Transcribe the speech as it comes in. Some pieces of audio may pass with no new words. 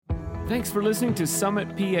Thanks for listening to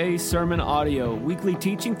Summit PA Sermon Audio, weekly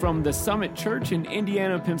teaching from the Summit Church in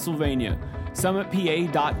Indiana, Pennsylvania.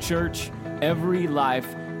 SummitPA.church, every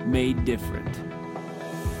life made different.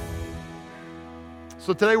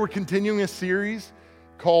 So today we're continuing a series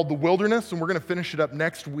called The Wilderness, and we're going to finish it up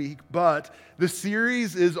next week. But the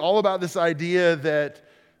series is all about this idea that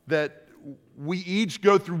we each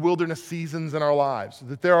go through wilderness seasons in our lives,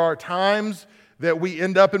 that there are times that we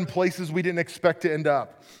end up in places we didn't expect to end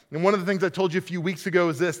up. And one of the things I told you a few weeks ago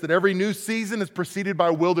is this, that every new season is preceded by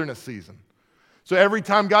a wilderness season. So every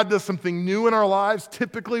time God does something new in our lives,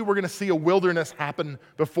 typically we're going to see a wilderness happen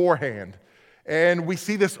beforehand. And we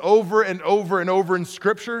see this over and over and over in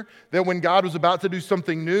Scripture, that when God was about to do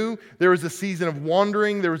something new, there was a season of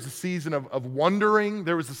wandering, there was a season of wondering,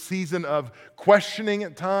 there was a season of questioning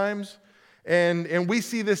at times. And we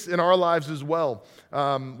see this in our lives as well.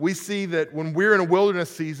 We see that when we're in a wilderness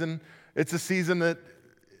season, it's a season that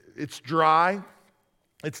it's dry,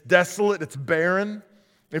 it's desolate, it's barren.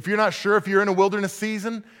 If you're not sure if you're in a wilderness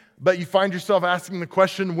season, but you find yourself asking the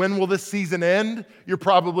question, when will this season end? You're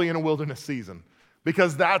probably in a wilderness season,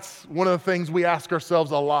 because that's one of the things we ask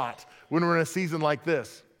ourselves a lot when we're in a season like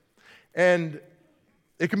this. And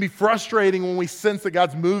it can be frustrating when we sense that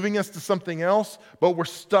God's moving us to something else, but we're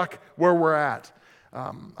stuck where we're at.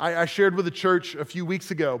 I shared with the church a few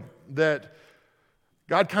weeks ago that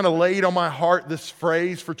God kind of laid on my heart this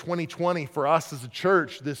phrase for 2020 for us as a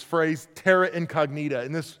church, this phrase, terra incognita.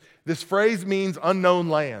 And this phrase means unknown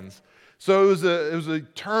lands. So it was a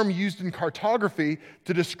term used in cartography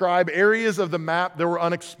to describe areas of the map that were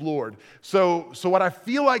unexplored. So what I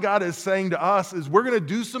feel like God is saying to us is we're going to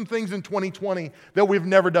do some things in 2020 that we've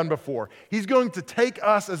never done before. He's going to take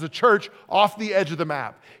us as a church off the edge of the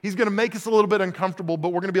map. He's going to make us a little bit uncomfortable, but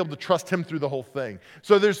we're going to be able to trust Him through the whole thing.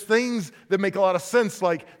 So there's things that make a lot of sense,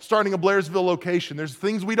 like starting a Blairsville location. There's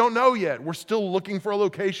things we don't know yet. We're still looking for a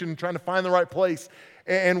location, trying to find the right place.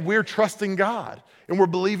 And we're trusting God, and we're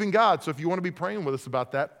believing God. So if you want to be praying with us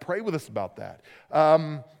about that, pray with us about that.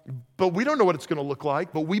 But we don't know what it's going to look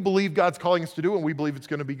like, but we believe God's calling us to do it, and we believe it's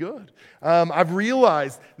going to be good. I've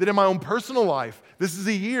realized that in my own personal life, this is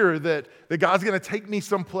a year that God's going to take me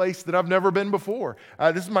someplace that I've never been before.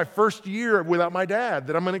 This is my first year without my dad,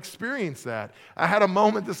 that I'm going to experience that. I had a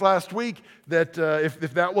moment this last week that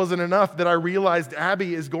if that wasn't enough, that I realized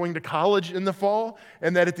Abby is going to college in the fall,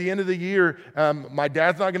 and that at the end of the year, my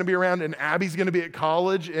dad's not going to be around, and Abby's going to be at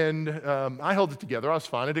college, and I held it together. I was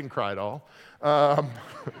fine. I didn't cry at all.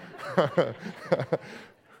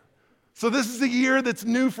 So this is a year that's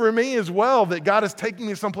new for me as well, that God is taking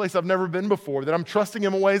me someplace I've never been before, that I'm trusting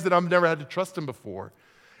Him in ways that I've never had to trust Him before.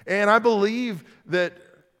 And I believe that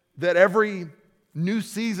every new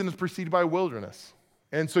season is preceded by a wilderness.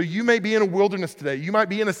 And so you may be in a wilderness today. You might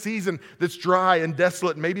be in a season that's dry and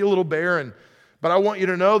desolate, maybe a little barren. But I want you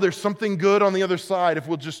to know there's something good on the other side if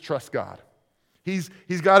we'll just trust God. He's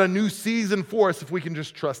got a new season for us if we can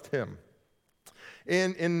just trust Him.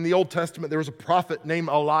 In the Old Testament, there was a prophet named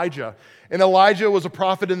Elijah. And Elijah was a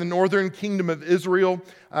prophet in the northern kingdom of Israel.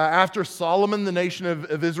 After Solomon, the nation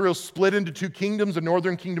of Israel split into two kingdoms, a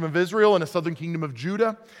northern kingdom of Israel and a southern kingdom of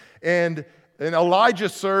Judah. And Elijah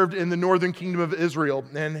served in the northern kingdom of Israel.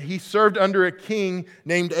 And he served under a king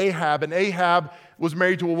named Ahab. And Ahab was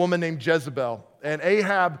married to a woman named Jezebel. And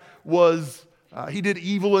Ahab he did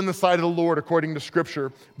evil in the sight of the Lord, according to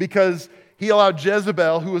Scripture, because he allowed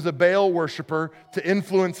Jezebel, who was a Baal worshiper, to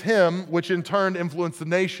influence him, which in turn influenced the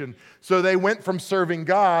nation. So they went from serving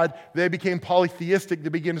God, they became polytheistic, they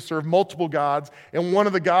began to serve multiple gods, and one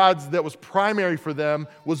of the gods that was primary for them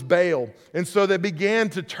was Baal. And so they began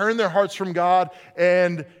to turn their hearts from God,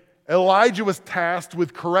 and Elijah was tasked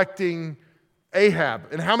with correcting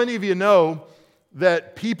Ahab. And how many of you know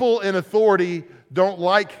that people in authority don't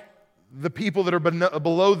like the people that are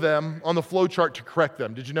below them on the flow chart to correct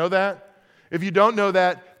them? Did you know that? If you don't know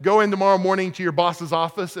that, go in tomorrow morning to your boss's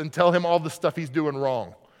office and tell him all the stuff he's doing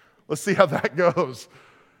wrong. Let's see how that goes.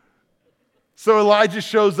 So Elijah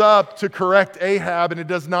shows up to correct Ahab, and it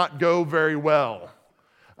does not go very well.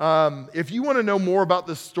 If you want to know more about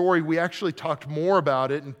this story, we actually talked more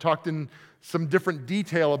about it and talked in some different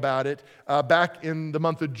detail about it back in the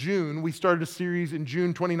month of June. We started a series in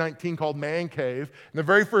June 2019 called Man Cave. And the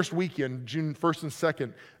very first weekend, June 1st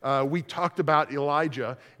and 2nd, we talked about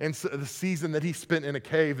Elijah and the season that he spent in a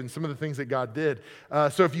cave and some of the things that God did.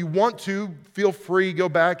 So if you want to, feel free, go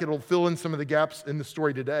back. It'll fill in some of the gaps in the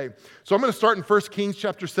story today. So I'm going to start in 1 Kings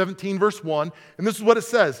chapter 17, verse 1. And this is what it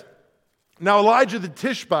says. Now Elijah the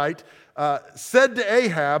Tishbite said to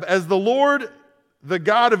Ahab, as the Lord the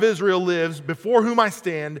God of Israel lives, before whom I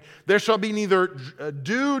stand, there shall be neither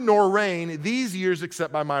dew nor rain these years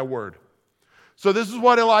except by my word. So this is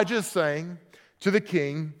what Elijah is saying to the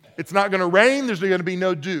king. It's not going to rain, there's going to be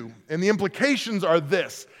no dew. And the implications are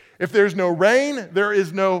this: if there's no rain, there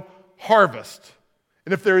is no harvest.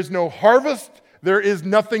 And if there is no harvest, there is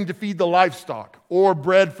nothing to feed the livestock or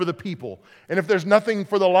bread for the people. And if there's nothing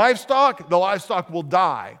for the livestock will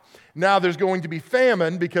die. Now there's going to be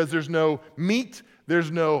famine because there's no meat, there's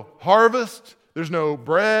no harvest, there's no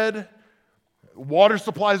bread, water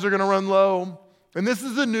supplies are going to run low. And this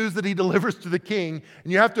is the news that he delivers to the king.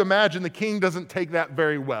 And you have to imagine the king doesn't take that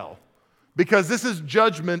very well, because this is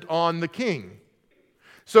judgment on the king.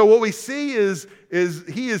 So what we see is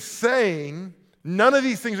he is saying, none of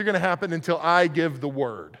these things are going to happen until I give the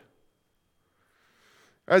word.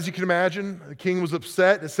 As you can imagine, the king was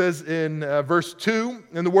upset. It says in verse 2,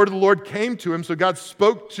 and the word of the Lord came to him. So God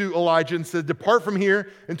spoke to Elijah and said, depart from here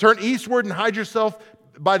and turn eastward and hide yourself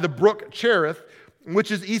by the brook Cherith,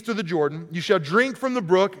 which is east of the Jordan. You shall drink from the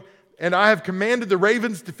brook, and I have commanded the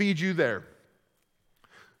ravens to feed you there.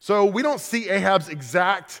 So we don't see Ahab's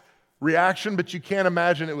exact reaction, but you can't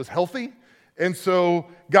imagine it was healthy. And so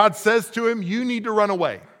God says to him, you need to run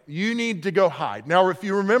away. You need to go hide. Now, if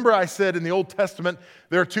you remember, I said in the Old Testament,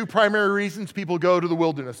 there are two primary reasons people go to the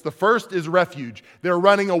wilderness. The first is refuge. They're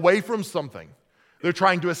running away from something. They're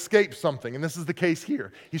trying to escape something. And this is the case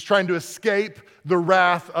here. He's trying to escape the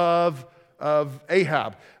wrath of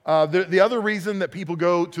Ahab. The other reason that people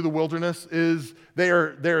go to the wilderness is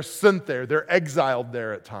they're sent there. They're exiled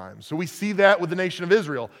there at times. So we see that with the nation of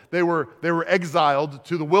Israel. They were exiled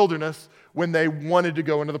to the wilderness when they wanted to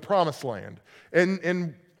go into the promised land.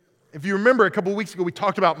 And if you remember, a couple of weeks ago, we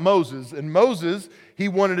talked about Moses. And Moses, he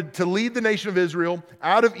wanted to lead the nation of Israel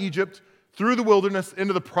out of Egypt, through the wilderness,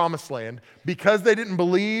 into the promised land. Because they didn't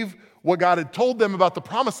believe what God had told them about the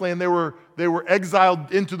promised land, they were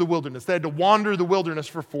exiled into the wilderness. They had to wander the wilderness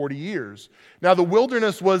for 40 years. Now, the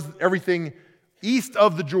wilderness was everything east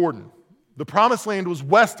of the Jordan. The promised land was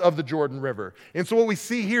west of the Jordan River. And so what we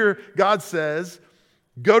see here, God says,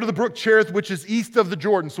 go to the brook Cherith, which is east of the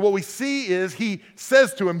Jordan. So what we see is he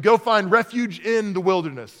says to him, go find refuge in the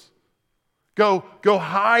wilderness. Go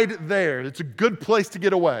hide there. It's a good place to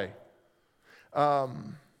get away. I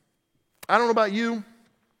don't know about you,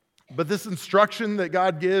 but this instruction that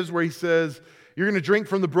God gives where he says, you're going to drink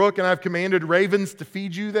from the brook and I've commanded ravens to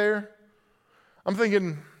feed you there. I'm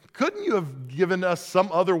thinking, couldn't you have given us some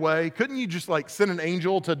other way? Couldn't you just send an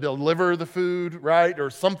angel to deliver the food, right? Or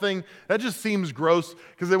something? That just seems gross.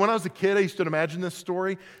 Because when I was a kid, I used to imagine this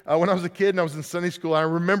story. When I was a kid and I was in Sunday school, I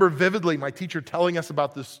remember vividly my teacher telling us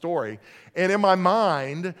about this story. And in my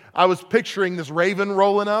mind, I was picturing this raven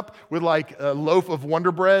rolling up with a loaf of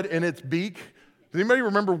Wonder Bread in its beak. Does anybody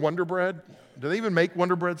remember Wonder Bread? Do they even make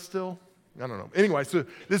Wonder Bread still? I don't know. Anyway, so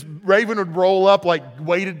this raven would roll up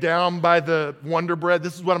weighted down by the Wonder Bread.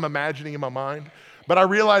 This is what I'm imagining in my mind. But I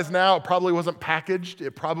realize now it probably wasn't packaged.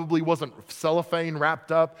 It probably wasn't cellophane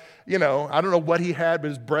wrapped up. I don't know what he had, but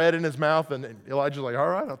his bread in his mouth. And Elijah's like, all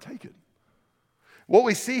right, I'll take it. What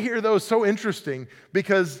we see here, though, is so interesting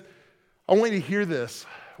because I want you to hear this.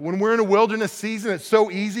 When we're in a wilderness season, it's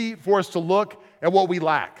so easy for us to look at what we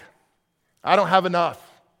lack. I don't have enough.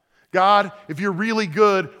 God, if you're really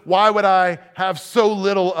good, why would I have so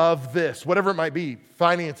little of this? Whatever it might be,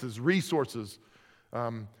 finances, resources,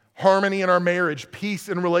 harmony in our marriage, peace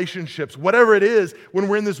in relationships, whatever it is, when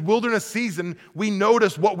we're in this wilderness season, we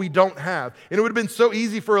notice what we don't have. And it would have been so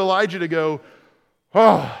easy for Elijah to go,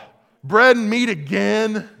 oh, bread and meat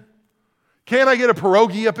again? Can't I get a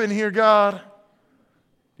pierogi up in here, God?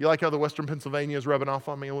 You like how the Western Pennsylvania is rubbing off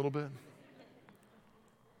on me a little bit?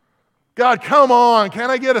 God, come on,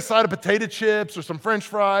 can't I get a side of potato chips or some French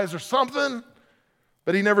fries or something?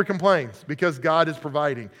 But he never complains because God is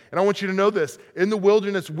providing. And I want you to know this. In the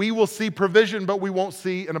wilderness, we will see provision, but we won't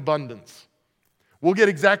see an abundance. We'll get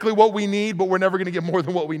exactly what we need, but we're never going to get more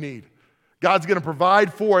than what we need. God's going to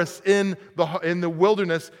provide for us in the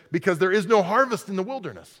wilderness because there is no harvest in the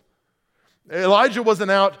wilderness. Elijah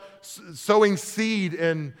wasn't out sowing seed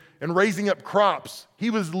and raising up crops. He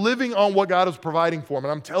was living on what God was providing for him.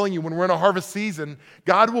 And I'm telling you, when we're in a harvest season,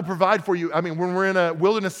 God will provide for you. When we're in a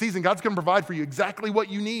wilderness season, God's going to provide for you exactly what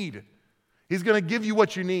you need. He's going to give you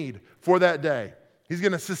what you need for that day. He's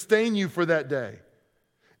going to sustain you for that day.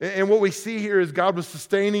 And what we see here is God was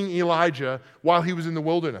sustaining Elijah while he was in the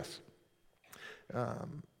wilderness.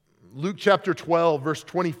 Luke chapter 12, verse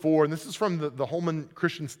 24, and this is from the Holman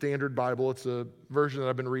Christian Standard Bible. It's a version that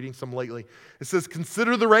I've been reading some lately. It says,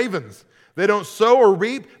 "Consider the ravens. They don't sow or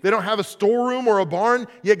reap. They don't have a storeroom or a barn,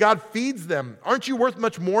 yet God feeds them. Aren't you worth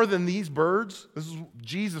much more than these birds?" This is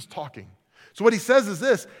Jesus talking. So what he says is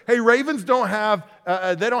this: hey, ravens don't have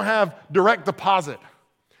direct deposit.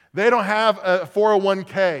 They don't have a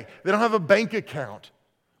 401k. They don't have a bank account.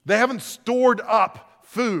 They haven't stored up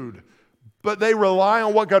food. But they rely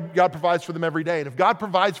on what God provides for them every day. And if God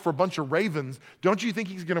provides for a bunch of ravens, don't you think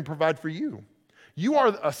he's going to provide for you? You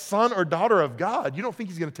are a son or daughter of God. You don't think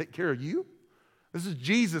he's going to take care of you? This is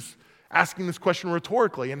Jesus asking this question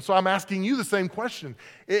rhetorically. And so I'm asking you the same question.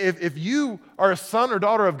 If you are a son or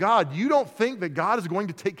daughter of God, you don't think that God is going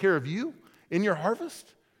to take care of you in your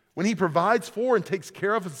harvest? When he provides for and takes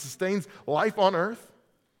care of and sustains life on earth?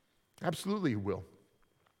 Absolutely he will.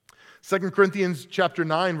 2 Corinthians chapter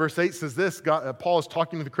 9, verse 8 says this. Paul is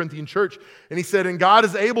talking to the Corinthian church, and he said, "And God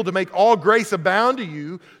is able to make all grace abound to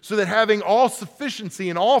you, so that having all sufficiency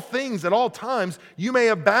in all things at all times, you may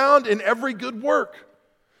abound in every good work."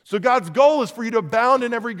 So God's goal is for you to abound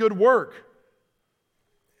in every good work.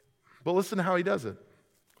 But listen to how he does it.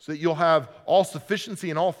 So that you'll have all sufficiency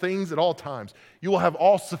in all things at all times. You will have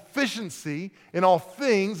all sufficiency in all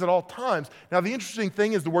things at all times. Now, the interesting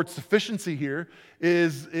thing is the word sufficiency here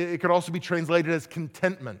it could also be translated as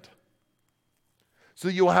contentment. So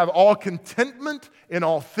that you'll have all contentment in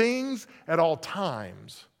all things at all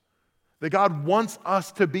times. That God wants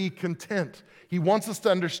us to be content. He wants us to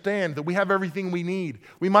understand that we have everything we need.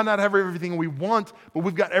 We might not have everything we want, but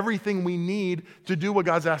we've got everything we need to do what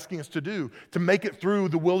God's asking us to do, to make it through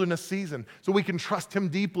the wilderness season. So we can trust him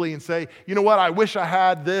deeply and say, you know what, I wish I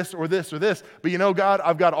had this or this or this, but you know, God,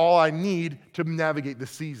 I've got all I need to navigate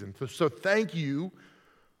this season. So thank you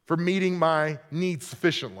for meeting my needs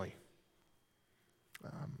sufficiently.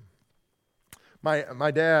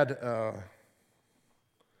 My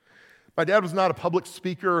dad was not a public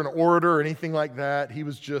speaker, an orator, or anything like that. He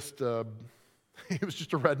was just a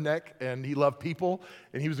redneck, and he loved people,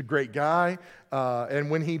 and he was a great guy.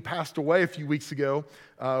 And when he passed away a few weeks ago,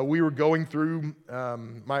 we were going through,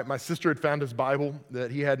 my sister had found his Bible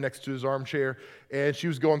that he had next to his armchair, and she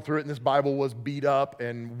was going through it, and this Bible was beat up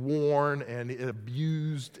and worn and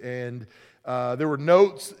abused, and there were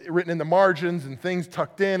notes written in the margins and things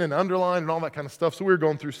tucked in and underlined and all that kind of stuff. So we were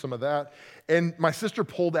going through some of that. And my sister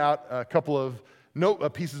pulled out a couple of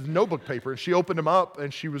pieces of notebook paper, and she opened them up,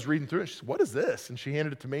 and she was reading through it. She said, "What is this?" And she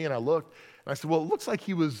handed it to me, and I looked. And I said, "Well, it looks like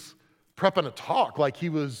he was prepping a talk,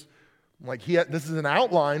 this is an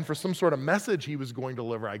outline for some sort of message he was going to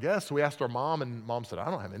deliver, I guess." So we asked our mom, and Mom said,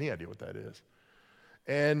 "I don't have any idea what that is."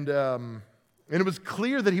 And it was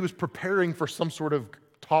clear that he was preparing for some sort of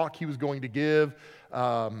talk he was going to give,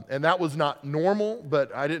 and that was not normal,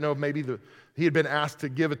 but I didn't know if maybe he had been asked to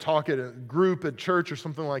give a talk at a group at church or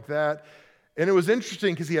something like that. And it was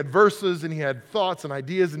interesting because he had verses and he had thoughts and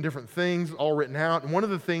ideas and different things all written out. And one of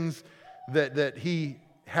the things that he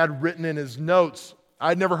had written in his notes,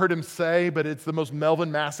 I'd never heard him say, but it's the most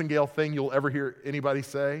Melvin Massengale thing you'll ever hear anybody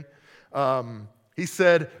say. He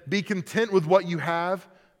said, "Be content with what you have,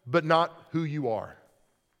 but not who you are."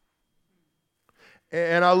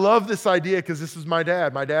 And I love this idea because this is my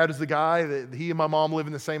dad. My dad is the guy that he and my mom live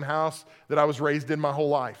in the same house that I was raised in my whole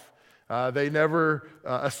life. They never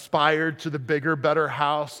aspired to the bigger, better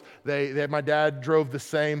house. My dad drove the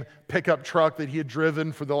same pickup truck that he had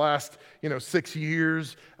driven for the last 6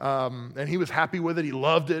 years, and he was happy with it. He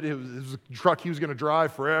loved it. It was a truck he was going to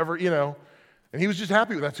drive forever, and he was just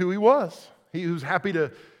happy with it. That's who he was. He was happy to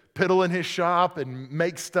piddle in his shop and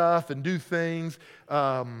make stuff and do things.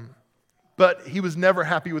 But he was never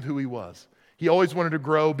happy with who he was. He always wanted to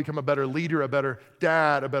grow, become a better leader, a better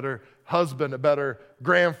dad, a better husband, a better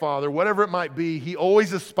grandfather, whatever it might be. He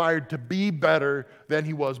always aspired to be better than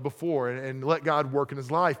he was before and let God work in his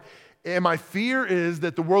life. And my fear is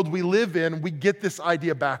that the world we live in, we get this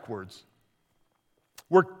idea backwards.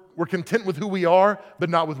 We're content with who we are, but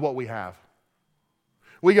not with what we have.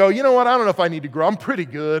 We go, you know what, I don't know if I need to grow. I'm pretty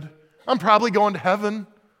good. I'm probably going to heaven.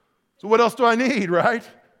 So what else do I need, right?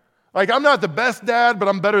 I'm not the best dad, but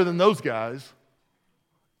I'm better than those guys.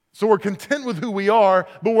 So we're content with who we are,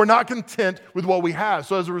 but we're not content with what we have.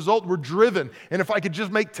 So as a result, we're driven. And if I could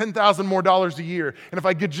just make $10,000 more a year, and if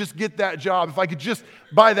I could just get that job, if I could just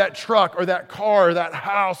buy that truck or that car or that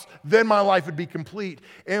house, then my life would be complete.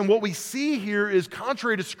 And what we see here is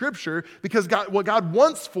contrary to Scripture, because what God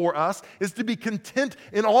wants for us is to be content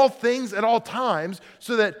in all things at all times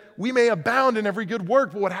so that we may abound in every good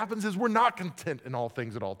work. But what happens is we're not content in all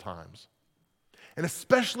things at all times. And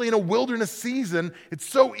especially in a wilderness season, it's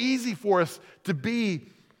so easy for us to be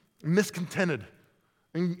miscontented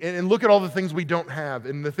and look at all the things we don't have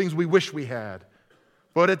and the things we wish we had.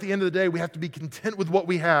 But at the end of the day, we have to be content with what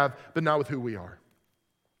we have, but not with who we are.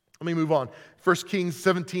 Let me move on. 1 Kings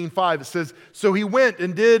 17:5, it says, "So he went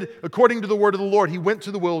and did according to the word of the Lord. He went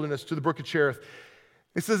to the wilderness, to the brook of Cherith.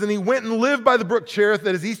 It says, and he went and lived by the brook Cherith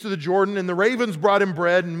that is east of the Jordan, and the ravens brought him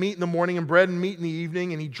bread and meat in the morning and bread and meat in the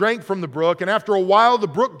evening, and he drank from the brook. And after a while, the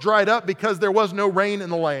brook dried up because there was no rain in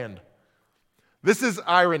the land." This is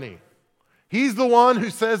irony. He's the one who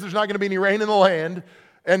says there's not going to be any rain in the land,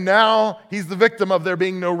 and now he's the victim of there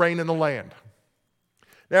being no rain in the land.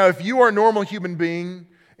 Now, if you are a normal human being,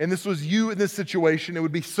 and this was you in this situation, it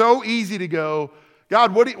would be so easy to go,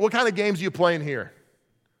 "God, what kind of games are you playing here?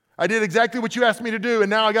 I did exactly what you asked me to do, and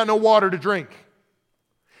now I got no water to drink."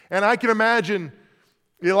 And I can imagine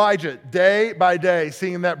Elijah, day by day,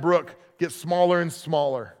 seeing that brook get smaller and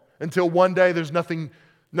smaller until one day there's nothing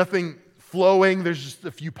flowing, there's just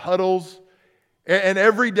a few puddles. And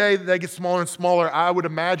every day that they get smaller and smaller, I would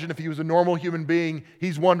imagine if he was a normal human being,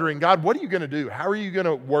 he's wondering, "God, what are you going to do? How are you going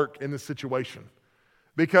to work in this situation?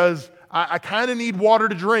 Because I kind of need water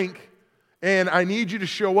to drink, and I need you to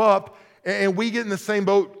show up." And we get in the same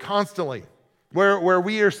boat constantly, where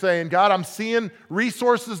we are saying, "God, I'm seeing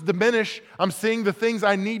resources diminish. I'm seeing the things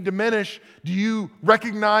I need diminish. Do you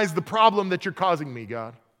recognize the problem that you're causing me,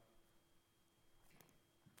 God?"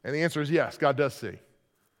 And the answer is yes, God does see.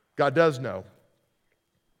 God does know.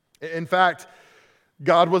 In fact,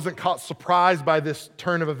 God wasn't caught surprised by this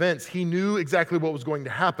turn of events. He knew exactly what was going to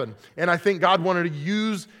happen. And I think God wanted to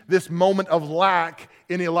use this moment of lack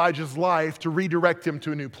in Elijah's life to redirect him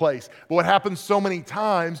to a new place. But what happens so many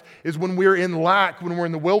times is when we're in lack, when we're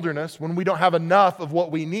in the wilderness, when we don't have enough of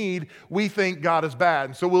what we need, we think God is bad.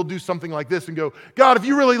 And so we'll do something like this and go, "God, if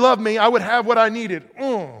you really love me, I would have what I needed."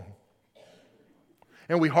 And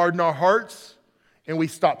we harden our hearts, and we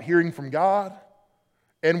stop hearing from God,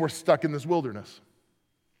 and we're stuck in this wilderness.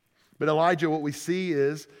 But Elijah, what we see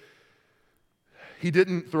is he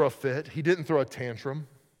didn't throw a fit. He didn't throw a tantrum.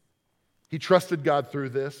 He trusted God through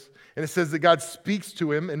this. And it says that God speaks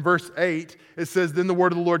to him. In verse 8, it says, "Then the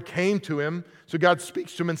word of the Lord came to him." So God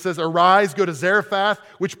speaks to him and says, "Arise, go to Zarephath,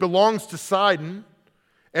 which belongs to Sidon,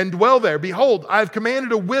 and dwell there. Behold, I have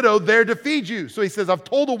commanded a widow there to feed you." So he says, I've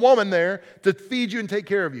told a woman there to feed you and take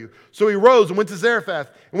care of you. So he rose and went to Zarephath.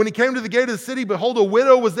 And when he came to the gate of the city, behold, a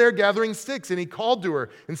widow was there gathering sticks. And he called to her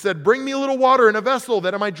and said, "Bring me a little water in a vessel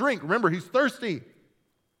that I might drink." Remember, he's thirsty.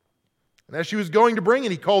 And as she was going to bring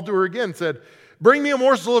it, he called to her again and said, "Bring me a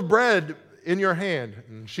morsel of bread in your hand."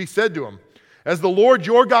 And she said to him, "As the Lord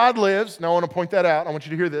your God lives." Now I want to point that out. I want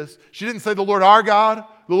you to hear this. She didn't say the Lord our God,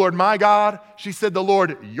 the Lord my God. She said the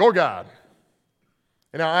Lord your God.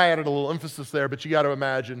 And now I added a little emphasis there, but you got to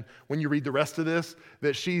imagine when you read the rest of this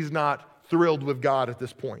that she's not thrilled with God at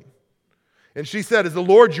this point. And she said, "As the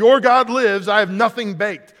Lord your God lives, I have nothing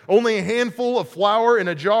baked, only a handful of flour in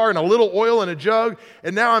a jar and a little oil in a jug.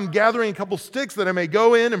 And now I'm gathering a couple sticks that I may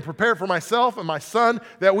go in and prepare for myself and my son,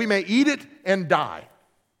 that we may eat it and die."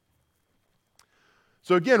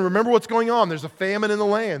 So again, remember what's going on. There's a famine in the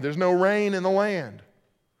land. There's no rain in the land.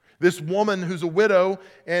 This woman who's a widow,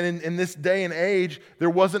 and in this day and age, there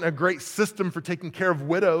wasn't a great system for taking care of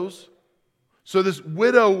widows. So this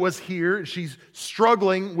widow was here. She's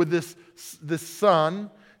struggling with this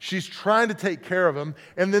son. She's trying to take care of him.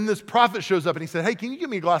 And then this prophet shows up and he said, "Hey, can you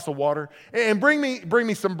give me a glass of water? And bring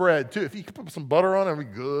me some bread too. If you could put some butter on it,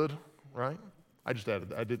 it'd be good," right? I just added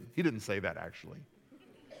that. He didn't say that actually.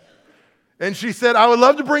 And she said, "I would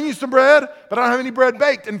love to bring you some bread, but I don't have any bread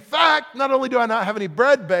baked. In fact, not only do I not have any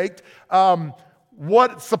bread baked,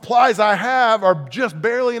 what supplies I have are just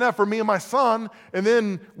barely enough for me and my son, and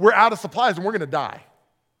then we're out of supplies and we're going to die."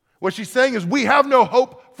 What she's saying is, we have no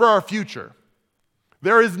hope for our future.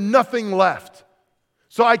 There is nothing left.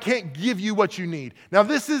 So I can't give you what you need. Now,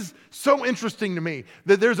 this is so interesting to me,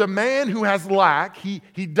 that there's a man who has lack. He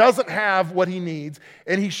doesn't have what he needs,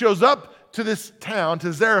 and he shows up to this town,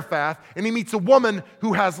 to Zarephath, and he meets a woman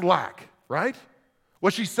who has lack, right?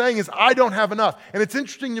 What she's saying is, I don't have enough. And it's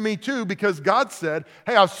interesting to me too, because God said,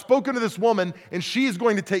 "Hey, I've spoken to this woman, and she is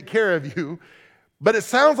going to take care of you." But it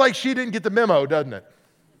sounds like she didn't get the memo, doesn't it?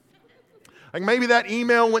 Like maybe that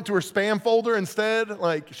email went to her spam folder instead.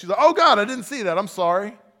 Like she's like, "Oh God, I didn't see that. I'm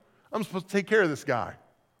sorry. I'm supposed to take care of this guy."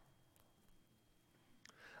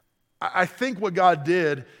 I think what God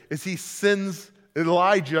did is he sends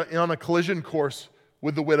Elijah on a collision course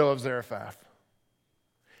with the widow of Zarephath.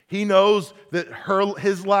 He knows that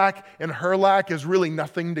his lack and her lack is really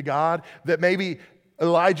nothing to God, that maybe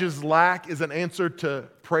Elijah's lack is an answer to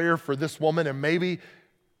prayer for this woman, and maybe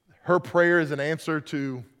her prayer is an answer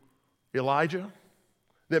to Elijah.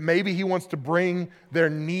 that maybe he wants to bring their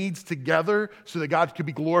needs together so that God could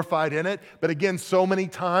be glorified in it. But again, so many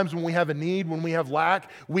times when we have a need, when we have lack,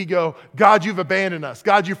 we go, God, you've abandoned us.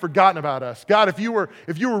 God, you've forgotten about us. God, if you were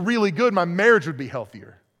really good, my marriage would be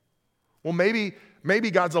healthier. Well,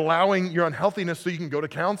 maybe God's allowing your unhealthiness so you can go to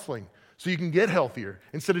counseling, so you can get healthier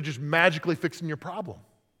instead of just magically fixing your problem.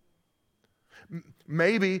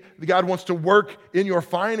 Maybe God wants to work in your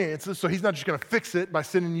finances, so he's not just going to fix it by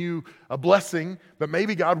sending you a blessing, but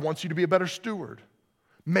maybe God wants you to be a better steward.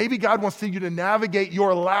 Maybe God wants you to navigate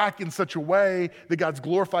your lack in such a way that God's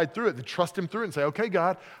glorified through it, to trust him through it and say, okay,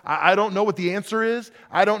 God, I don't know what the answer is.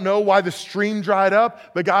 I don't know why the stream dried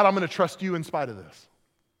up, but God, I'm going to trust you in spite of this.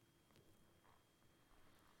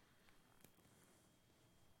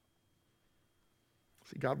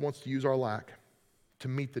 See, God wants to use our lack to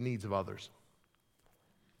meet the needs of others.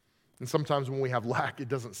 And sometimes when we have lack, it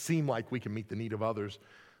doesn't seem like we can meet the need of others,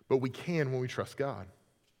 but we can when we trust God.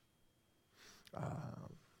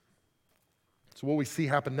 So what we see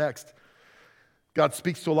happen next, God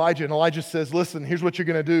speaks to Elijah, and Elijah says, listen, here's what you're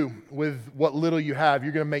going to do with what little you have.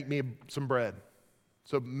 You're going to make me some bread.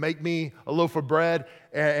 So make me a loaf of bread,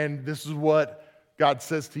 and this is what God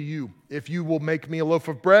says to you. If you will make me a loaf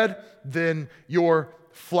of bread, then your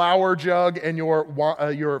flour jug and your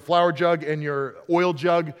oil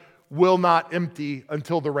jug will not empty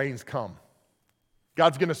until the rains come.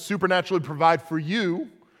 God's going to supernaturally provide for you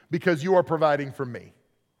because you are providing for me.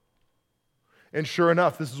 And sure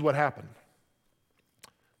enough, this is what happened.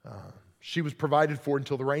 She was provided for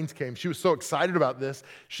until the rains came. She was so excited about this.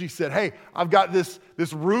 She said, hey, I've got this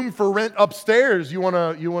room for rent upstairs. You want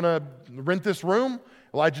to rent this room?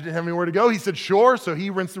 Elijah didn't have anywhere to go. He said, sure. So he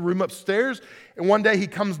rents the room upstairs. And one day he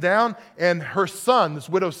comes down and her son, this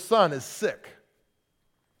widow's son, is sick.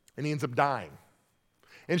 And he ends up dying.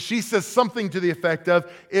 And she says something to the effect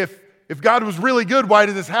of, if God was really good, why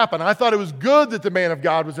did this happen? I thought it was good that the man of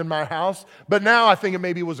God was in my house, but now I think it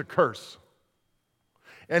maybe was a curse.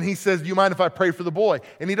 And he says, do you mind if I pray for the boy?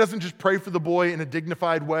 And he doesn't just pray for the boy in a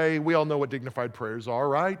dignified way. We all know what dignified prayers are,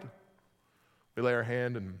 right? We lay our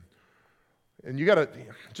hand and you got to,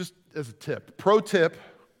 just as a tip, pro tip,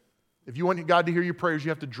 if you want God to hear your prayers, you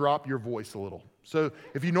have to drop your voice a little. So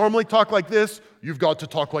if you normally talk like this, you've got to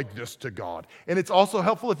talk like this to God. And it's also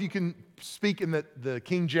helpful if you can speak in the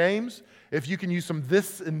King James. If you can use some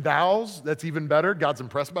this and thous, that's even better. God's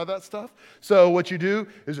impressed by that stuff. So what you do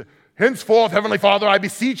is, henceforth, Heavenly Father, I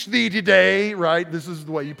beseech thee today, right? This is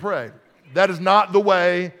the way you pray. That is not the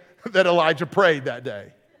way that Elijah prayed that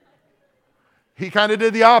day. He kind of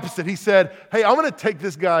did the opposite. He said, hey, I'm going to take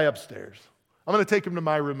this guy upstairs. I'm going to take him to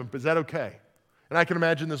my room. Is that okay? And I can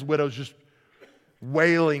imagine this widow's just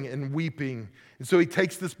wailing and weeping. And so he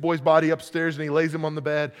takes this boy's body upstairs and he lays him on the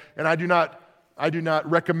bed. And I do not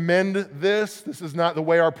recommend this. This is not the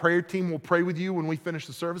way our prayer team will pray with you when we finish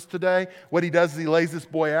the service today. What he does is he lays this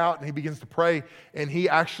boy out and he begins to pray. And he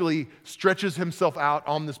actually stretches himself out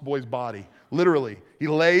on this boy's body. Literally, he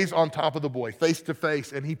lays on top of the boy, face to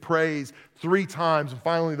face, and he prays 3 times. And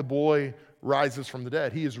finally, the boy rises from the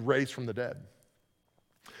dead. He is raised from the dead.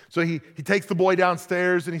 So he takes the boy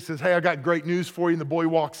downstairs and he says, hey, I got great news for you. And the boy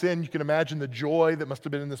walks in. You can imagine the joy that must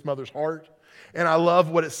have been in this mother's heart. And I love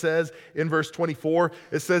what it says in verse 24.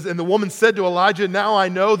 It says, and the woman said to Elijah, now I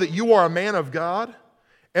know that you are a man of God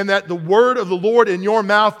and that the word of the Lord in your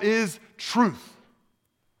mouth is truth.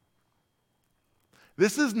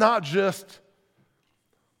 This is not just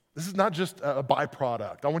a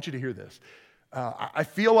byproduct. I want you to hear this. I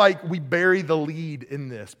feel like we bury the lead in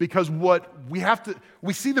this because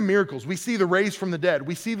we see the miracles, we see the raise from the dead,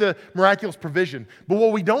 we see the miraculous provision. But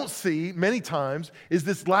what we don't see many times is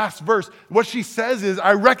this last verse. What she says is,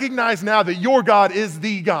 I recognize now that your God is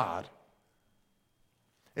the God.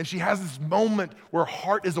 And she has this moment where her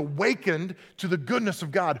heart is awakened to the goodness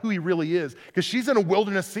of God, who he really is. Because she's in a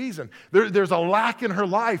wilderness season. There's a lack in her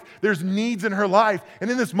life. There's needs in her life. And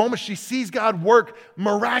in this moment, she sees God work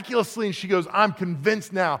miraculously. And she goes, I'm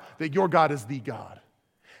convinced now that your God is the God.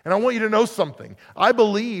 And I want you to know something. I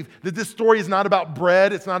believe that this story is not about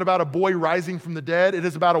bread. It's not about a boy rising from the dead. It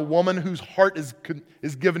is about a woman whose heart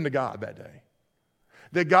is given to God that day.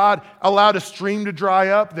 That God allowed a stream to dry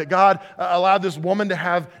up, that God allowed this woman to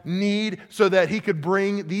have need so that he could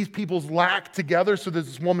bring these people's lack together so that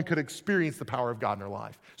this woman could experience the power of God in her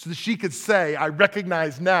life. So that she could say, I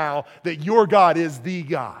recognize now that your God is the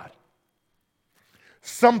God.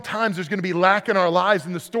 Sometimes there's going to be lack in our lives,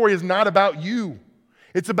 and the story is not about you.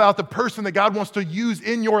 It's about the person that God wants to use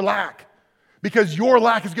in your lack. Because your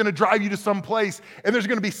lack is going to drive you to some place, and there's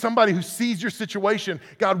going to be somebody who sees your situation,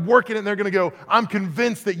 God working it, and they're going to go, I'm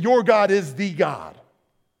convinced that your God is the God.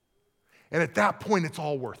 And at that point, it's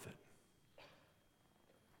all worth it.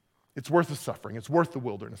 It's worth the suffering. It's worth the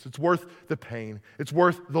wilderness. It's worth the pain. It's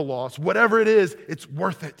worth the loss. Whatever it is, it's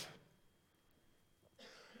worth it.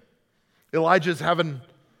 Elijah's having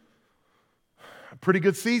a pretty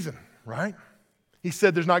good season, right? He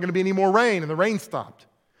said there's not going to be any more rain, and the rain stopped.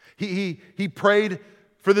 He prayed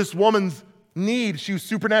for this woman's need. She was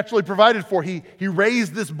supernaturally provided for. He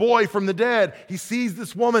raised this boy from the dead. He sees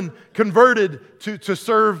this woman converted to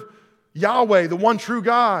serve Yahweh, the one true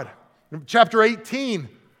God. In chapter 18,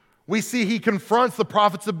 we see he confronts the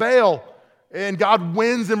prophets of Baal, and God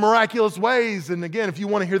wins in miraculous ways. And again, if you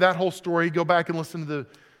want to hear that whole story, go back and listen to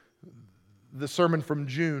the sermon from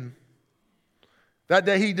June. That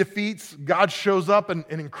day he defeats, God shows up in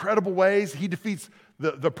incredible ways. He defeats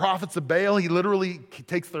the prophets of Baal. He literally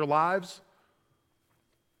takes their lives.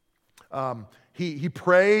 He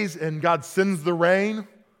prays and God sends the rain.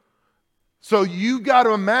 So you've got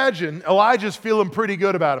to imagine Elijah's feeling pretty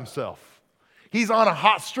good about himself. He's on a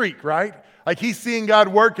hot streak, right? Like he's seeing God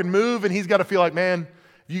work and move, and he's got to feel like, man,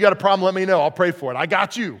 if you got a problem, let me know. I'll pray for it. I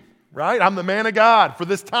got you, right? I'm the man of God for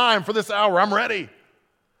this time, for this hour. I'm ready.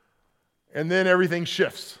 And then everything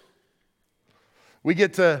shifts. We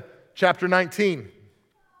get to chapter 19.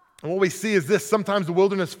 And what we see is this. Sometimes the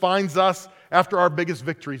wilderness finds us after our biggest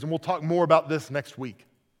victories. And we'll talk more about this next week.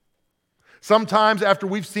 Sometimes after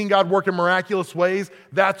we've seen God work in miraculous ways,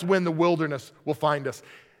 that's when the wilderness will find us.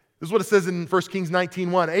 This is what it says in 1 Kings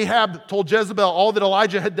 19:1. Ahab told Jezebel all that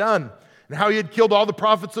Elijah had done and how he had killed all the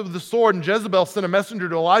prophets of the sword. And Jezebel sent a messenger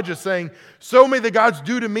to Elijah saying, "So may the gods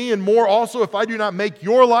do to me and more also if I do not make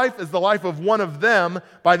your life as the life of one of them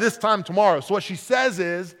by this time tomorrow." So what she says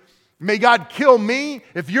is, may God kill me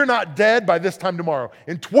if you're not dead by this time tomorrow.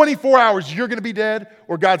 In 24 hours, you're going to be dead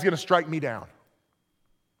or God's going to strike me down.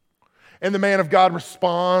 And the man of God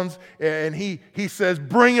responds, and he says,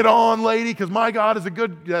 "Bring it on, lady, because my God is a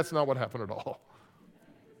good..." That's not what happened at all.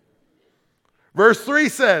 Verse 3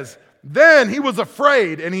 says, "Then he was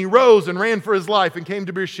afraid, and he rose and ran for his life and came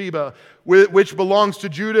to Beersheba, which belongs to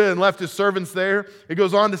Judah, and left his servants there." It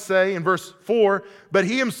goes on to say in verse 4, "But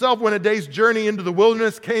he himself went a day's journey into the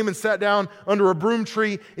wilderness, came and sat down under a broom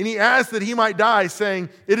tree, and he asked that he might die, saying,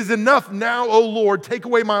 'It is enough now, O Lord, take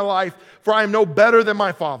away my life, for I am no better than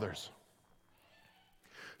my fathers.'"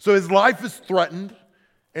 So his life is threatened,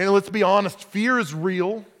 and let's be honest, fear is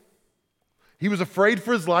real. He was afraid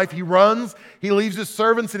for his life. He runs, he leaves his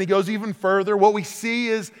servants, and he goes even further. What we see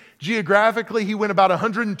is, geographically, he went about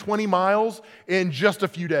 120 miles in just a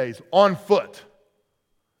few days, on foot.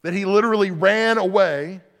 That he literally ran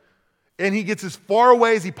away, and he gets as far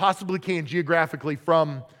away as he possibly can geographically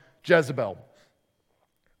from Jezebel.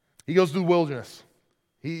 He goes to the wilderness.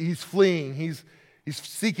 He's fleeing. He's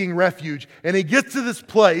seeking refuge. And he gets to this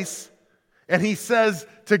place, and he says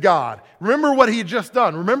to God, remember what he had just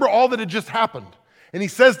done. Remember all that had just happened. And he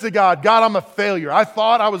says to God, "God, I'm a failure. I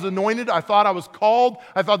thought I was anointed. I thought I was called.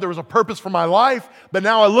 I thought there was a purpose for my life. But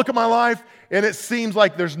now I look at my life, and it seems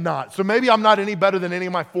like there's not. So maybe I'm not any better than any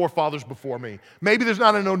of my forefathers before me. Maybe there's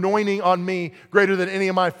not an anointing on me greater than any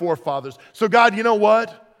of my forefathers. So God, you know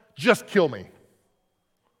what? Just kill me.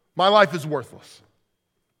 My life is worthless."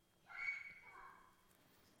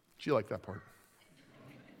 Do you like that part?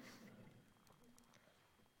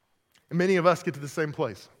 And many of us get to the same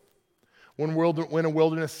place. When a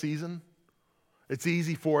wilderness season, it's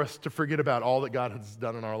easy for us to forget about all that God has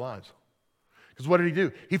done in our lives. Because what did he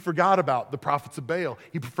do? He forgot about the prophets of Baal.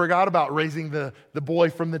 He forgot about raising the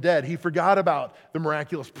boy from the dead. He forgot about the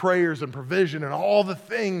miraculous prayers and provision and all the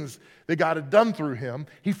things that God had done through him.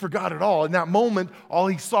 He forgot it all. In that moment, all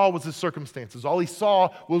he saw was his circumstances. All he saw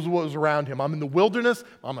was what was around him. I'm in the wilderness.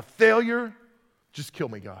 I'm a failure. Just kill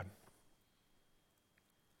me, God.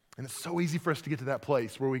 And it's so easy for us to get to that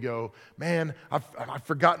place where we go, man, I've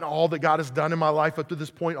forgotten all that God has done in my life up to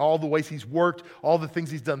this point, all the ways he's worked, all the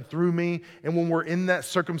things he's done through me. And when we're in that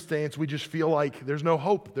circumstance, we just feel like there's no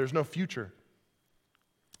hope, there's no future.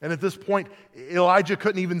 And at this point, Elijah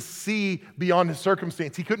couldn't even see beyond his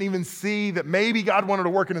circumstance. He couldn't even see that maybe God wanted to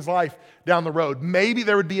work in his life down the road. Maybe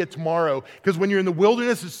there would be a tomorrow. Because when you're in the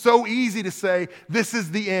wilderness, it's so easy to say, this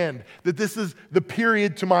is the end, that this is the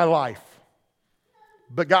period to my life.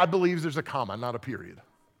 But God believes there's a comma, not a period.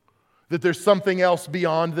 That there's something else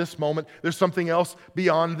beyond this moment. There's something else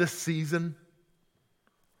beyond this season.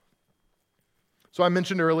 So I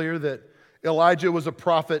mentioned earlier that Elijah was a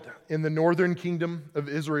prophet in the northern kingdom of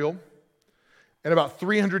Israel. And about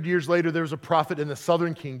 300 years later, there was a prophet in the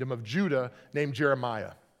southern kingdom of Judah named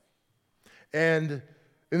Jeremiah. And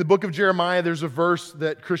in the book of Jeremiah, there's a verse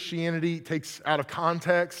that Christianity takes out of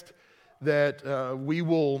context that we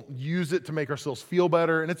will use it to make ourselves feel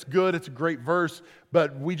better. And it's good, it's a great verse,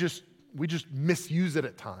 but we just misuse it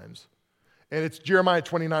at times. And it's Jeremiah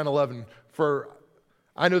 29:11. For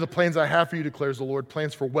I know the plans I have for you, declares the Lord,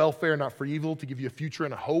 plans for welfare, not for evil, to give you a future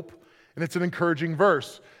and a hope. And it's an encouraging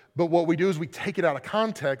verse. But what we do is we take it out of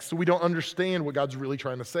context so we don't understand what God's really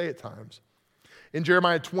trying to say at times. In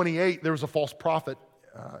Jeremiah 28, there was a false prophet,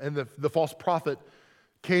 and the false prophet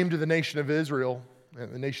came to the nation of Israel,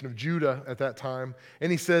 and the nation of Judah at that time,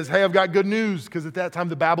 and he says, hey, I've got good news, because at that time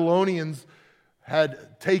the Babylonians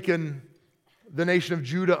had taken the nation of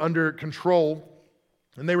Judah under control,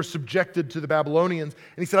 and they were subjected to the Babylonians.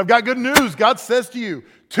 And he said, I've got good news. God says to you,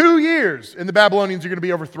 2 years and the Babylonians are going to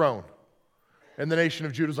be overthrown. And the nation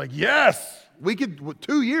of Judah is like, yes, we could,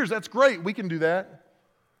 2 years, that's great. We can do that.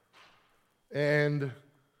 And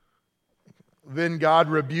then God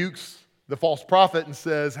rebukes the false prophet and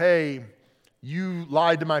says, hey, you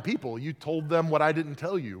lied to my people. You told them what I didn't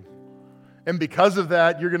tell you. And because of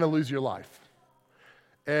that, you're going to lose your life.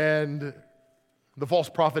 And the false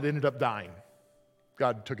prophet ended up dying.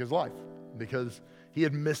 God took his life because he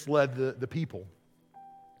had misled the people.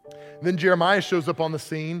 Then Jeremiah shows up on the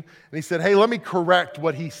scene and he said, hey, let me correct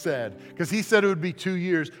what he said. Because he said it would be 2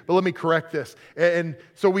 years, but let me correct this. And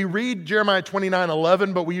so we read Jeremiah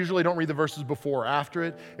 29:11, but we usually don't read the verses before or after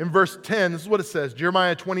it. In verse 10, this is what it says,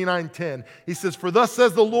 Jeremiah 29:10. He says, for thus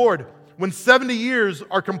says the Lord, when 70 years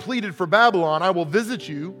are completed for Babylon, I will visit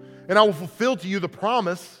you and I will fulfill to you the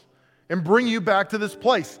promise and bring you back to this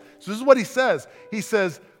place. So this is what he says. He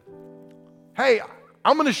says, hey,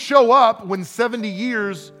 I'm going to show up when 70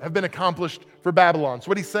 years have been accomplished for Babylon. So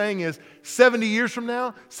what he's saying is 70 years from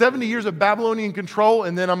now, 70 years of Babylonian control,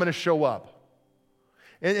 and then I'm going to show up.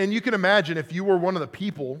 And you can imagine if you were one of the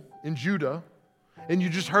people in Judah and you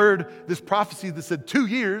just heard this prophecy that said 2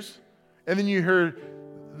 years, and then you heard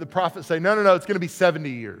the prophet say, no, it's going to be 70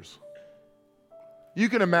 years. You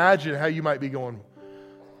can imagine how you might be going,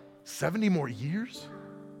 70 more years?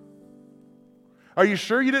 Are you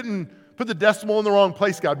sure you didn't put the decimal in the wrong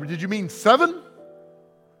place, God? Did you mean 7?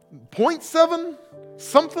 0.7?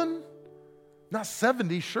 Something? Not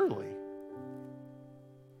 70, surely.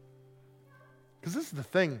 Because this is the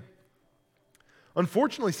thing.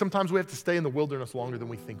 Unfortunately, sometimes we have to stay in the wilderness longer than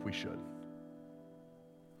we think we should.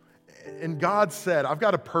 And God said, I've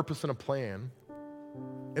got a purpose and a plan,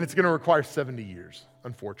 and it's going to require 70 years,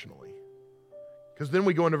 unfortunately. Because then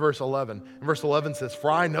we go into verse 11. And verse 11 says,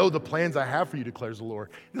 for I know the plans I have for you, declares the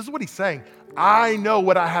Lord. This is what he's saying. I know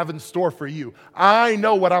what I have in store for you. I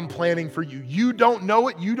know what I'm planning for you. You don't know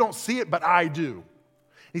it, you don't see it, but I do.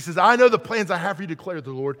 He says, I know the plans I have for you, declares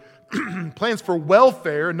the Lord. Plans for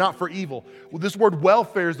welfare, not for evil. Well, this word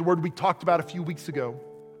welfare is the word we talked about a few weeks ago.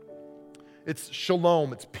 It's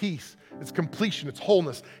shalom, it's peace, it's completion, it's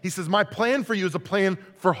wholeness. He says, my plan for you is a plan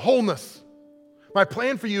for wholeness. My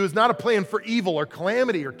plan for you is not a plan for evil or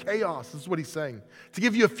calamity or chaos. This is what he's saying. To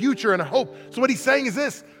give you a future and a hope. So what he's saying is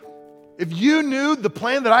this. If you knew the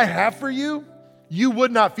plan that I have for you, you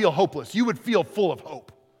would not feel hopeless. You would feel full of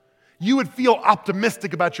hope. You would feel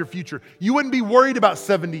optimistic about your future. You wouldn't be worried about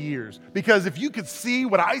 70 years. Because if you could see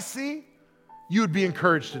what I see, you would be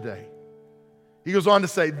encouraged today. He goes on to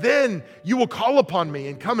say, then you will call upon me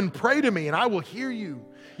and come and pray to me, and I will hear you.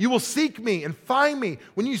 You will seek me and find me.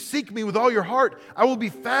 When you seek me with all your heart, I will be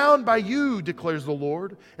found by you, declares the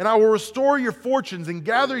Lord. And I will restore your fortunes and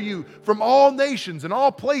gather you from all nations and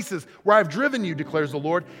all places where I've driven you, declares the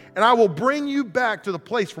Lord. And I will bring you back to the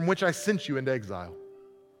place from which I sent you into exile.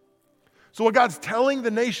 So what God's telling the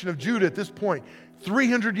nation of Judah at this point,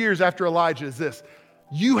 300 years after Elijah, is this.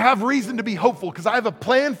 You have reason to be hopeful because I have a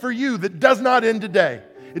plan for you that does not end today.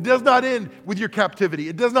 It does not end with your captivity.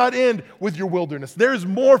 It does not end with your wilderness. There's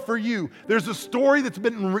more for you. There's a story that's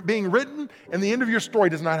been being written, and the end of your story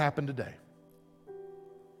does not happen today.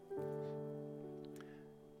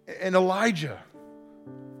 And Elijah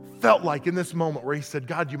felt like in this moment where he said,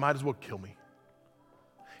 God, you might as well kill me.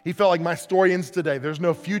 He felt like my story ends today. There's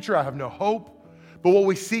no future. I have no hope. But what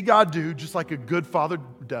we see God do, just like a good father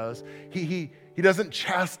does, he doesn't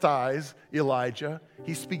chastise Elijah.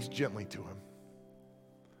 He speaks gently to him.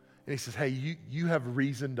 And he says, hey, you have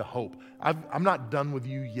reason to hope. I'm not done with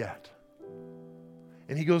you yet.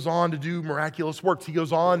 And he goes on to do miraculous works. He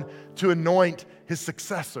goes on to anoint his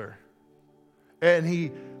successor. And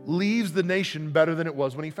he leaves the nation better than it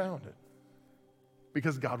was when he found it.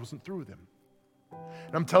 Because God wasn't through with him.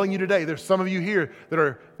 And I'm telling you today, there's some of you here that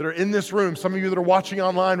are in this room, some of you that are watching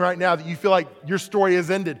online right now, that you feel like your story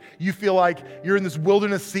has ended. You feel like you're in this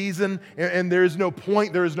wilderness season and there is no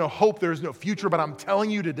point, there is no hope, there is no future. But I'm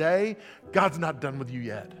telling you today, God's not done with you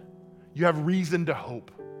yet. You have reason to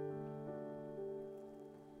hope.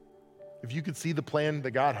 if you could see the plan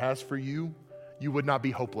that God has for you, you would not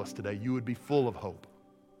be hopeless today. You would be full of hope.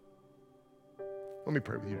 Let me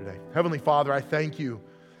pray with you today. Heavenly Father, I thank you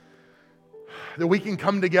that we can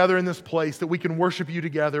come together in this place, that we can worship you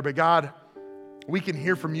together, but God, we can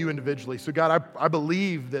hear from you individually. So God, I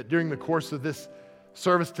believe that during the course of this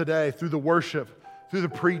service today, through the worship, through the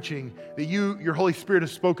preaching, that your Holy Spirit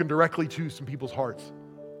has spoken directly to some people's hearts.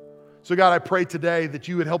 So God, I pray today that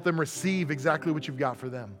you would help them receive exactly what you've got for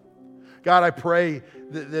them. God, I pray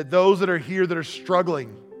that those that are here that are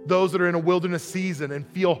struggling, those that are in a wilderness season and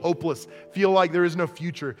feel hopeless, feel like there is no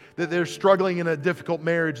future, that they're struggling in a difficult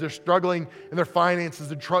marriage, they're struggling in their finances,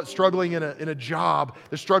 they're struggling in a job,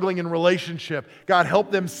 they're struggling in relationship. God, help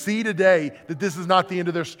them see today that this is not the end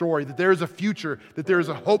of their story, that there is a future, that there is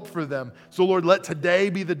a hope for them. So Lord, let today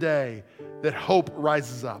be the day that hope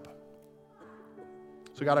rises up.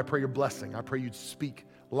 So God, I pray your blessing. I pray you'd speak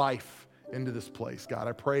life into this place. God,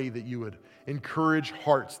 I pray that you would encourage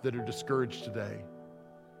hearts that are discouraged today.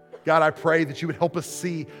 God, I pray that you would help us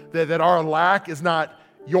see that our lack is not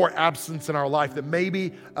your absence in our life, that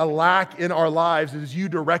maybe a lack in our lives is you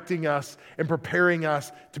directing us and preparing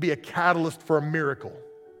us to be a catalyst for a miracle.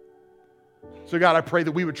 So God, I pray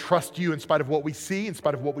that we would trust you in spite of what we see, in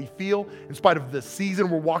spite of what we feel, in spite of the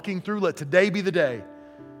season we're walking through. Let today be the day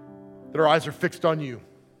that our eyes are fixed on you.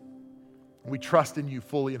 And we trust in you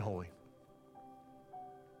fully and wholly.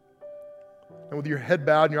 And with your head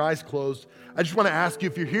bowed and your eyes closed, I just want to ask you,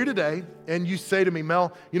 if you're here today and you say to me,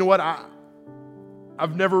 Mel, you know what,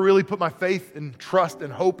 I've never really put my faith and trust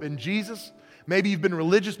and hope in Jesus. Maybe you've been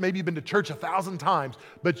religious, maybe you've been to church 1,000 times,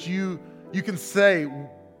 but you can say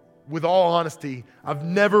with all honesty, I've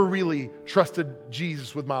never really trusted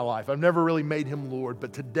Jesus with my life. I've never really made him Lord,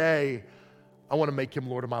 but today I want to make him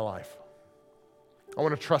Lord of my life. I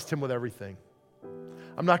want to trust him with everything.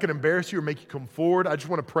 I'm not going to embarrass you or make you come forward. I just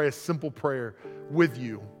want to pray a simple prayer with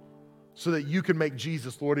you so that you can make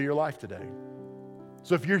Jesus Lord of your life today.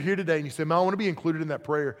 So if you're here today and you say, Mel, I want to be included in that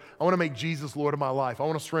prayer. I want to make Jesus Lord of my life. I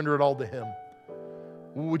want to surrender it all to him.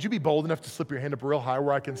 Would you be bold enough to slip your hand up real high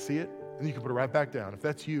where I can see it? And you can put it right back down. If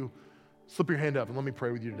that's you, slip your hand up and let me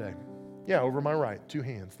pray with you today. Yeah, over my right, 2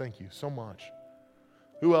 hands. Thank you so much.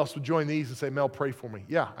 Who else would join these and say, Mel, pray for me?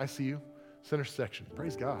 Yeah, I see you. Center section.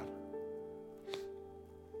 Praise God.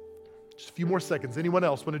 Just a few more seconds. Anyone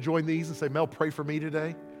else want to join these and say, Mel, pray for me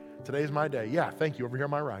today? Today is my day. Yeah, thank you. Over here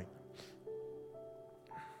on my right.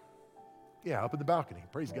 Yeah, up at the balcony.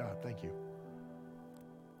 Praise God. Thank you.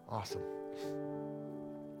 Awesome.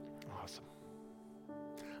 Awesome.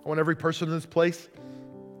 I want every person in this place,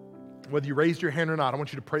 whether you raised your hand or not, I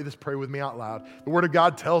want you to pray this prayer with me out loud. The Word of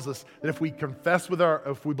God tells us that if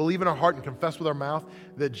we believe in our heart and confess with our mouth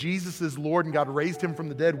that Jesus is Lord and God raised him from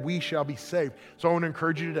the dead, we shall be saved. So I want to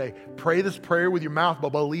encourage you today, pray this prayer with your mouth, but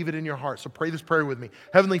believe it in your heart. So pray this prayer with me.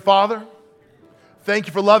 Heavenly Father, thank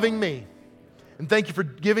you for loving me, and thank you for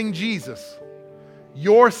giving Jesus,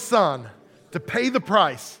 your Son, to pay the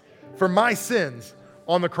price for my sins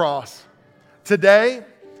on the cross. Today,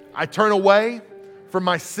 I turn away from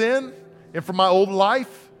my sin and from my old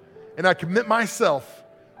life, and I commit myself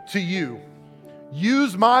to you.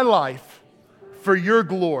 Use my life for your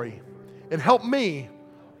glory, and help me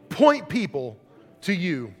point people to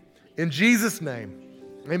you. In Jesus' name,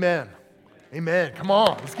 amen. Amen. Come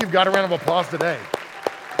on, let's give God a round of applause today.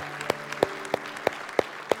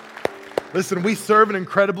 Listen, we serve an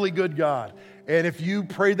incredibly good God. And if you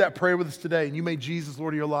prayed that prayer with us today and you made Jesus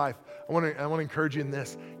Lord of your life, I want to encourage you in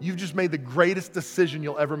this. You've just made the greatest decision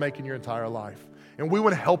you'll ever make in your entire life. And we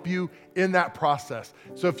want to help you in that process.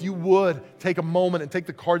 So if you would take a moment and take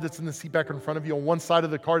the card that's in the seat back in front of you. On one side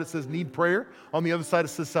of the card it says need prayer. On the other side it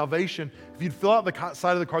says salvation. If you'd fill out the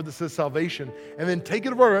side of the card that says salvation and then take it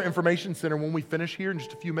to our information center when we finish here in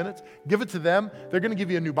just a few minutes, give it to them. They're going to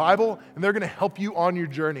give you a new Bible and they're going to help you on your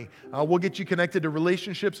journey. We'll get you connected to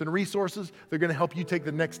relationships and resources. They're going to help you take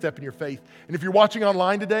the next step in your faith. And if you're watching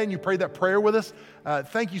online today and you prayed that prayer with us,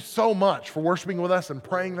 thank you so much for worshiping with us and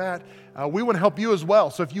praying that. We want to help you as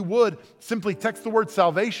well. So if you would, simply text the word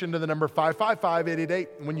salvation to the number 555-888.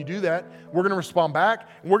 And when you do that, we're going to respond back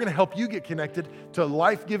and we're going to help you get connected to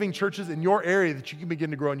life-giving churches in your area that you can begin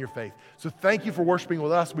to grow in your faith. So thank you for worshiping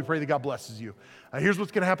with us. We pray that God blesses you. Here's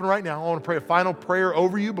what's going to happen right now. I want to pray a final prayer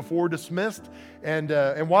over you before we're dismissed.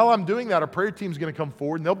 And while I'm doing that, our prayer team is going to come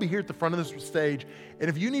forward and they'll be here at the front of this stage. And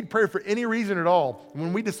if you need prayer for any reason at all,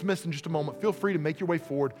 when we dismiss in just a moment, feel free to make your way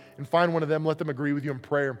forward and find one of them. Let them agree with you in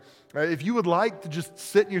prayer. If you would like to just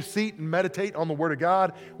sit in your seat and meditate on the Word of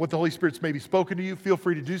God, what the Holy Spirit's maybe spoken to you, feel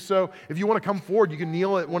free to do so. If you want to come forward, you can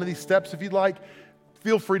kneel at one of these steps if you'd like.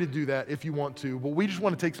 feel free to do that if you want to. But we just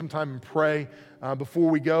want to take some time and pray before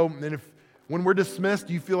we go. And then when we're dismissed,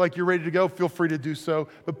 you feel like you're ready to go, feel free to do so.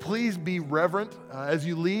 But please be reverent as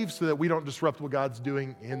you leave so that we don't disrupt what God's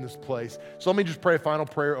doing in this place. So let me just pray a final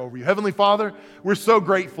prayer over you. Heavenly Father, we're so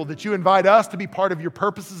grateful that you invite us to be part of your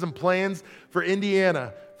purposes and plans for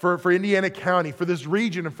Indiana, for Indiana County, for this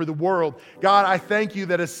region, and for the world. God, I thank you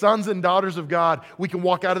that as sons and daughters of God, we can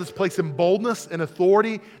walk out of this place in boldness and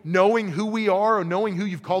authority, knowing who we are or knowing who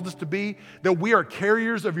you've called us to be, that we are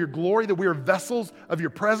carriers of your glory, that we are vessels of your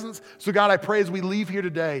presence. So God, I pray as we leave here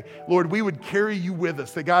today, Lord, we would carry you with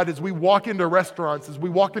us. That God, as we walk into restaurants, as we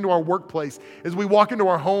walk into our workplace, as we walk into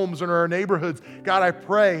our homes and our neighborhoods, God, I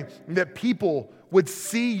pray that people would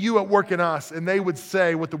see you at work in us, and they would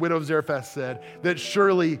say what the widow of Zarephath said, that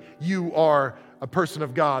surely you are a person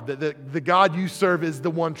of God, that the God you serve is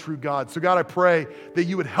the one true God. So God, I pray that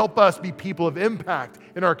you would help us be people of impact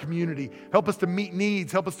in our community. Help us to meet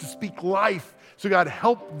needs. Help us to speak life. So God,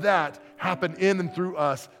 help that happen in and through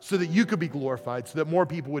us so that you could be glorified, so that more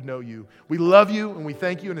people would know you. We love you and we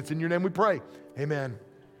thank you, and it's in your name we pray. Amen.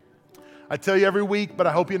 I tell you every week, but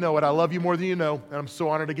I hope you know it. I love you more than you know, and I'm so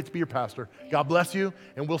honored to get to be your pastor. God bless you,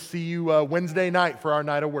 and we'll see you Wednesday night for our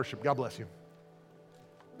night of worship. God bless you.